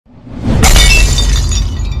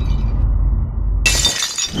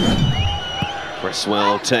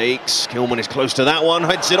Cresswell takes, Kilman is close to that one,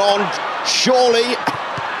 heads it on, surely,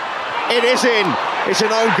 it is in, it's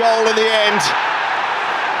an own goal in the end.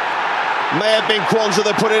 May have been Kwanzaa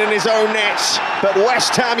that put it in his own net, but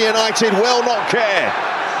West Ham United will not care.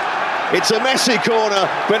 It's a messy corner,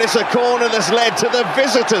 but it's a corner that's led to the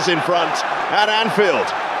visitors in front at Anfield.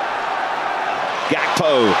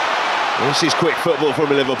 Gakpo, this is quick football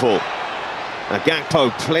from Liverpool. Now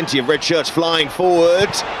Gakpo, plenty of red shirts flying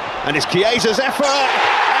forward, and it's Chiesa's effort,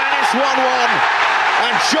 and it's 1-1.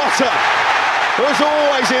 And Jota was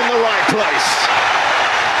always in the right place.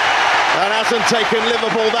 And hasn't taken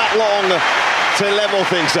Liverpool that long to level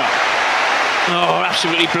things up. Oh,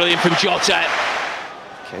 absolutely brilliant from Jota.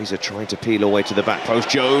 Chiesa trying to peel away to the back post.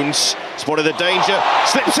 Jones spotted the danger,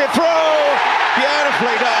 slips it through.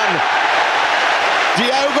 Beautifully done.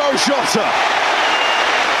 Diogo Jota,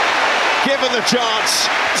 given the chance,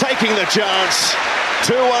 taking the chance.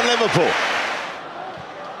 2-1 Liverpool.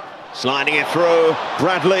 Sliding it through.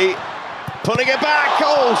 Bradley pulling it back.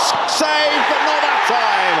 Oh, saved, but not that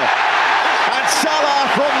time. And Salah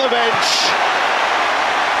from the bench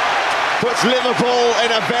puts Liverpool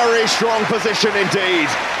in a very strong position indeed.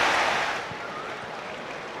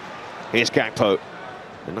 Here's Gakpo,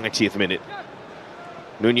 the 90th minute.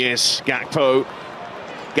 Nunez, Gakpo.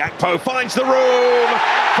 Gakpo finds the room,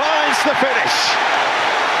 finds the finish.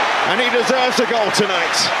 And he deserves a goal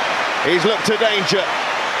tonight. He's looked to danger.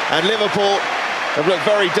 And Liverpool have looked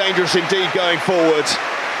very dangerous indeed going forward.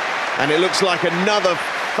 And it looks like another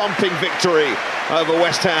thumping victory over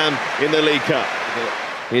West Ham in the League Cup.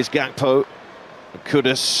 Here's Gakpo,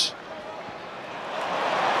 Kudus.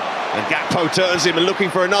 And Gakpo turns him and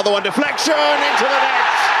looking for another one. Deflection into the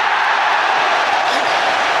net.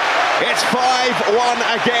 It's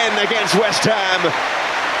 5-1 again against West Ham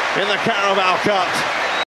in the Carabao Cup.